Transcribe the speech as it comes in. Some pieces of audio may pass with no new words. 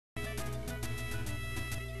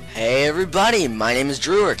Hey everybody, my name is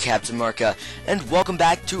Drew, or CaptainMarkKa, and welcome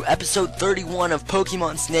back to episode 31 of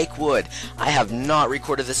Pokemon Snakewood. I have not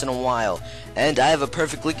recorded this in a while, and I have a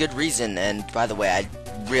perfectly good reason, and by the way, I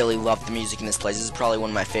really love the music in this place. This is probably one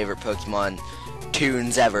of my favorite Pokemon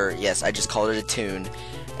tunes ever. Yes, I just called it a tune.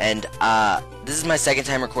 And this is my second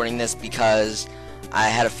time recording this because I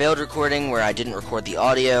had a failed recording where I didn't record the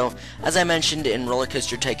audio. As I mentioned in Roller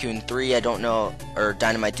Coaster Tycoon 3, I don't know, or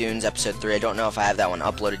Dynamite Dunes episode 3, I don't know if I have that one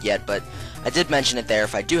uploaded yet, but I did mention it there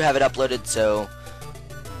if I do have it uploaded, so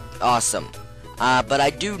awesome. But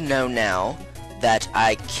I do know now that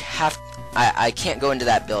I can't go into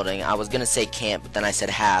that building. I was gonna say can't, but then I said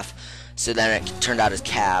half, so then it turned out as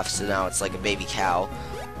calf, so now it's like a baby cow.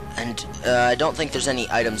 And I don't think there's any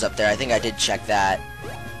items up there. I think I did check that.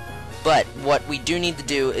 But what we do need to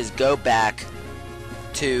do is go back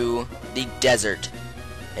to the desert.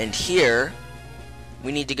 And here,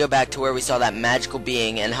 we need to go back to where we saw that magical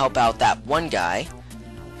being and help out that one guy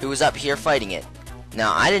who was up here fighting it.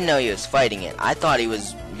 Now, I didn't know he was fighting it. I thought he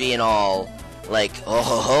was being all like, oh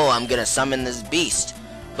ho ho, I'm gonna summon this beast.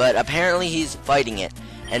 But apparently he's fighting it.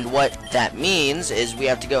 And what that means is we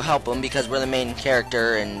have to go help him because we're the main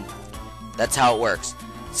character, and that's how it works.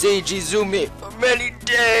 See, Jizumi, for many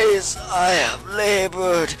days I have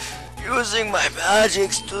labored, using my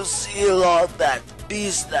magics to seal off that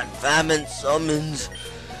beast that famine summons,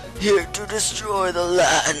 here to destroy the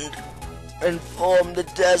land and form the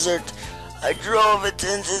desert. I drove it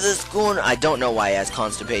into this corner. I don't know why he has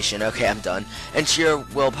constipation. Okay, I'm done. And sheer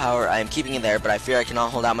willpower, I am keeping it there, but I fear I cannot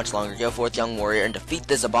hold out much longer. Go forth, young warrior, and defeat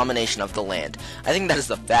this abomination of the land. I think that is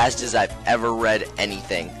the fastest I've ever read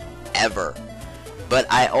anything. Ever. But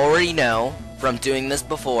I already know, from doing this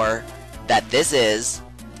before, that this is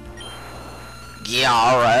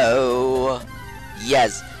Gyaro.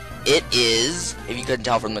 Yes, it is, if you couldn't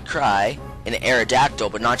tell from the cry, an Aerodactyl,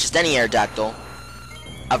 but not just any Aerodactyl.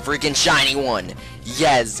 A freaking shiny one.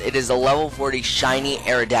 Yes, it is a level 40 shiny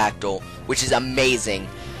Aerodactyl, which is amazing.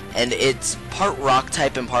 And it's part rock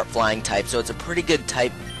type and part flying type, so it's a pretty good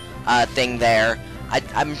type thing there.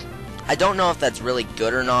 I don't know if that's really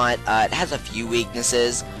good or not. It has a few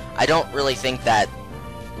weaknesses. I don't really think that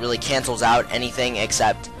really cancels out anything,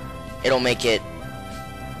 except it'll make it...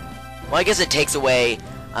 Well, I guess it takes away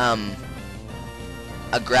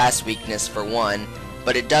a grass weakness for one,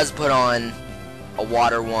 but it does put on a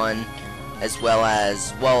water one, as well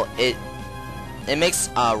as... Well, it makes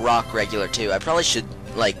rock regular too. I probably should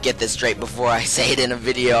like get this straight before I say it in a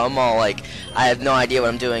video. I'm all like, I have no idea what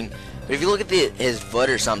I'm doing. But if you look at his foot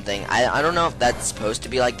or something, I don't know if that's supposed to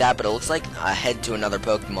be like that, but it looks like a head to another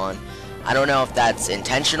Pokemon. I don't know if that's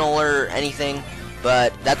intentional or anything,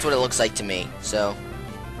 but that's what it looks like to me. So,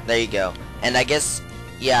 there you go. And I guess,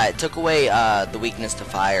 yeah, it took away the weakness to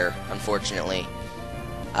fire, unfortunately.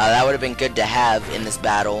 That would have been good to have in this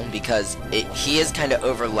battle, because he is kind of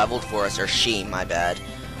over-leveled for us, or she, my bad.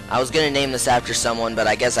 I was going to name this after someone, but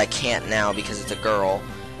I guess I can't now because it's a girl.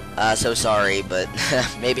 So sorry, but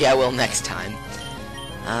maybe I will next time.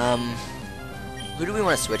 Who do we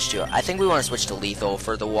want to switch to? I think we want to switch to Lethal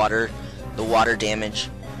for the water damage.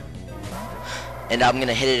 And I'm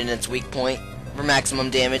gonna hit it in its weak point for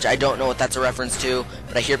maximum damage. I don't know what that's a reference to,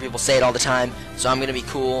 but I hear people say it all the time, so I'm gonna be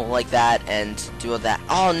cool like that and do that.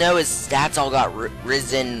 Oh no, his stats all got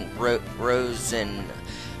risen.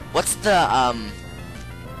 What's the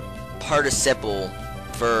participle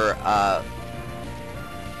for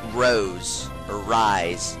rose or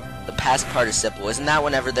rise? The past participle, isn't that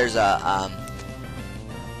whenever there's a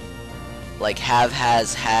like have,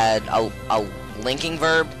 has, had, a linking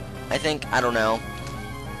verb? I think, I don't know.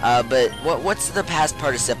 But what's the past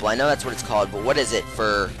participle? I know that's what it's called, but what is it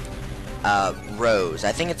for rose?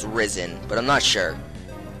 I think it's risen, but I'm not sure.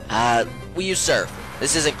 We use surf.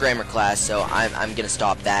 This isn't grammar class, so I'm gonna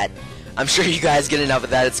stop that. I'm sure you guys get enough of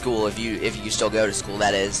that at school, if you still go to school,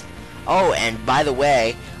 that is. Oh, and by the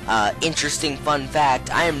way, interesting fun fact,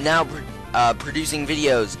 I am now producing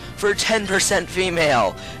videos for 10%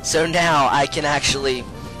 female. So now I can actually,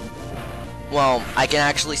 well, I can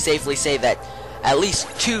actually safely say that at least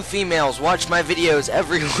 2 females watch my videos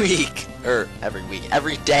every week. Or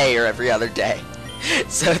every day or every other day.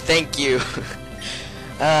 So thank you.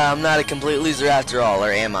 I'm not a complete loser after all,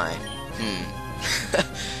 or am I?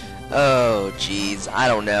 Oh, jeez, I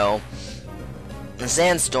don't know. The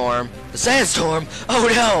sandstorm. The sandstorm! Oh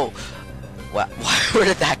no! Where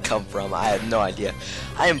did that come from? I have no idea.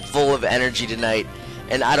 I am full of energy tonight,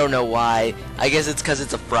 and I don't know why. I guess it's because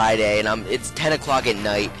it's a Friday, and it's 10 o'clock at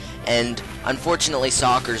night, and unfortunately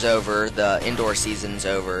soccer's over, the indoor season's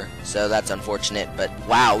over, so that's unfortunate, but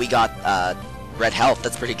wow, we got red health,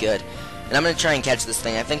 that's pretty good. And I'm going to try and catch this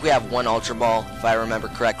thing. I think we have one Ultra Ball, if I remember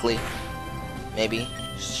correctly. Maybe.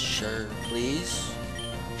 Sure, please.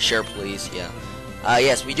 Sure, please, yeah.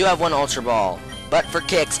 Yes, we do have one Ultra Ball. But for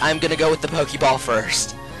kicks, I'm going to go with the Pokeball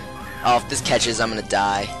first. Oh, if this catches, I'm going to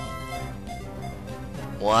die.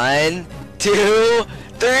 1, 2,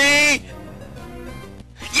 3...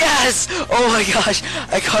 Yes! Oh my gosh!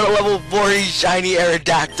 I caught a level 40 shiny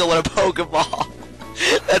Aerodactyl in a Pokeball!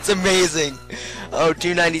 That's amazing! Oh,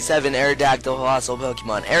 297 Aerodactyl Colossal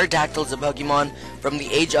Pokemon. Aerodactyl is a Pokemon from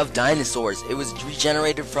the age of dinosaurs. It was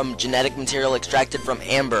regenerated from genetic material extracted from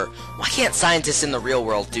amber. Why can't scientists in the real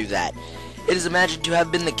world do that? It is imagined to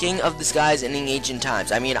have been the king of the skies in ancient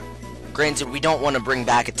times. I mean, granted, we don't want to bring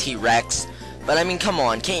back a T-Rex, but I mean, come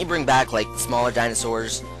on, can't you bring back, like, smaller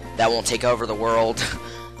dinosaurs that won't take over the world?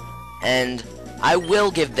 And I will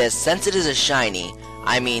give this, since it is a shiny,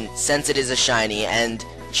 and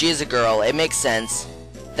she is a girl, it makes sense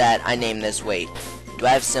that I name this. Wait, do I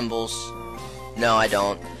have symbols? No, I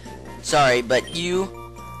don't. Sorry, but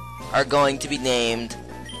you are going to be named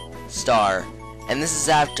Star. And this is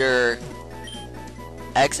after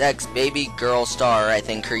XX Baby Girl Star, I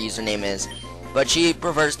think her username is. But she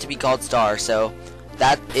prefers to be called Star, so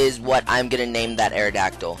that is what I'm going to name that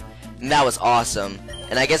Aerodactyl. And that was awesome.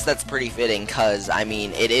 And I guess that's pretty fitting, cause, I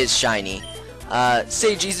mean, it is shiny.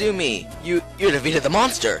 Seiji Zumi, you defeated the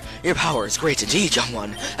monster. Your power is great indeed, young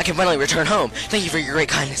one. I can finally return home. Thank you for your great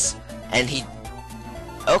kindness. And he...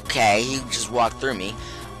 Okay, he just walked through me.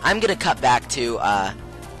 I'm gonna cut back to,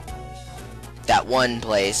 that one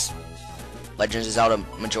place. Legends of Zelda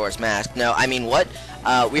Majora's Mask. No, I mean, what?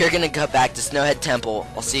 We are gonna cut back to Snowhead Temple.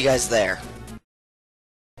 I'll see you guys there.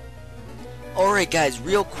 Alright guys,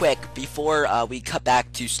 real quick, before we cut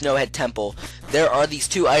back to Snowhead Temple, there are these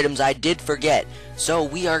two items I did forget. So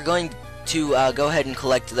we are going to go ahead and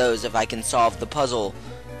collect those if I can solve the puzzle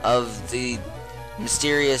of the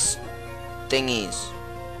mysterious thingies.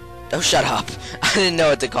 Oh, shut up. I didn't know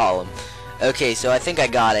what to call them. Okay, so I think I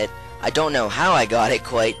got it. I don't know how I got it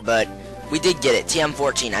quite, but we did get it.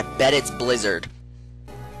 TM14, I bet it's Blizzard.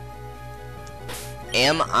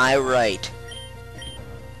 Am I right?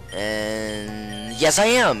 And yes, I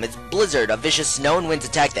am. It's Blizzard, a vicious snow and wind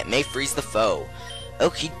attack that may freeze the foe.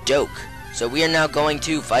 Okie doke. So we are now going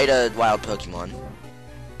to fight a wild Pokemon.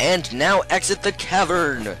 And now exit the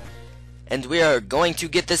cavern. And we are going to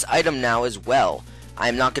get this item now as well. I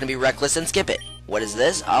am not going to be reckless and skip it. What is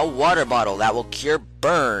this? A water bottle that will cure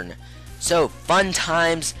burn. So, fun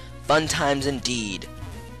times indeed.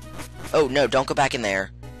 Oh no, don't go back in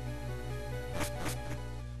there.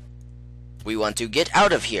 We want to get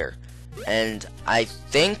out of here. And I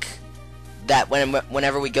think that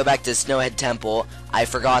whenever we go back to Snowhead Temple, I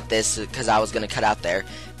forgot this because I was going to cut out there.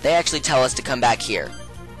 They actually tell us to come back here.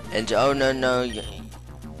 And oh no,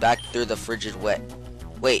 back through the frigid wet.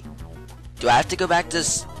 Wait, do I have to go back to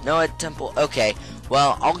Snowhead Temple? Okay,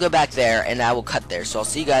 well, I'll go back there and I will cut there. So I'll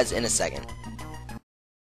see you guys in a second.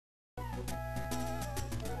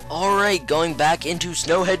 Alright, going back into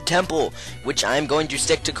Snowhead Temple, which I'm going to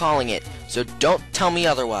stick to calling it, so don't tell me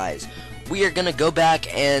otherwise. We are gonna go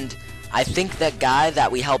back, and I think that guy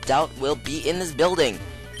that we helped out will be in this building.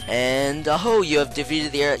 And, oh, you have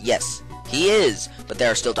defeated the yes, he is, but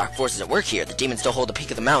there are still dark forces at work here. The demons still hold the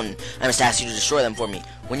peak of the mountain. I must ask you to destroy them for me.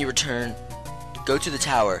 When you return, go to the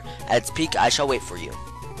tower. At its peak, I shall wait for you.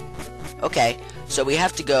 Okay, so we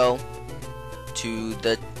have to go to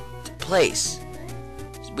the place.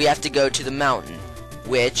 We have to go to the mountain,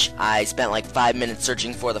 which I spent like 5 minutes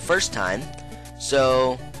searching for the first time.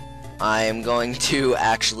 So I am going to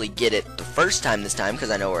actually get it the first time this time because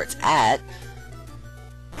I know where it's at.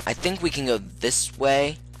 I think we can go this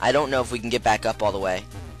way. I don't know if we can get back up all the way,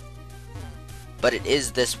 but it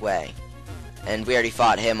is this way. And we already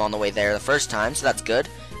fought him on the way there the first time, so that's good.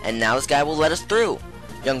 And now this guy will let us through.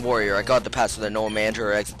 Young warrior, I got the pass so that no man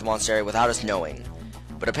to exit the monastery without us knowing.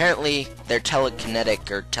 But apparently they're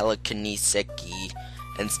telekinetic or telekinesic-y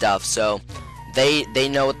and stuff, so they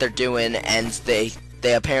know what they're doing, and they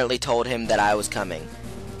apparently told him that I was coming.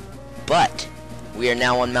 But we are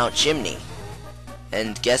now on Mount Chimney,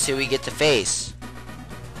 and guess who we get to face?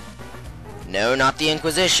 No, not the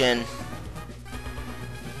Inquisition.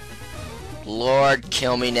 Lord,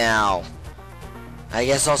 kill me now. I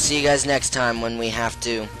guess I'll see you guys next time when we have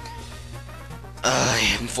to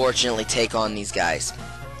unfortunately take on these guys.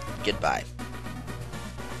 Goodbye.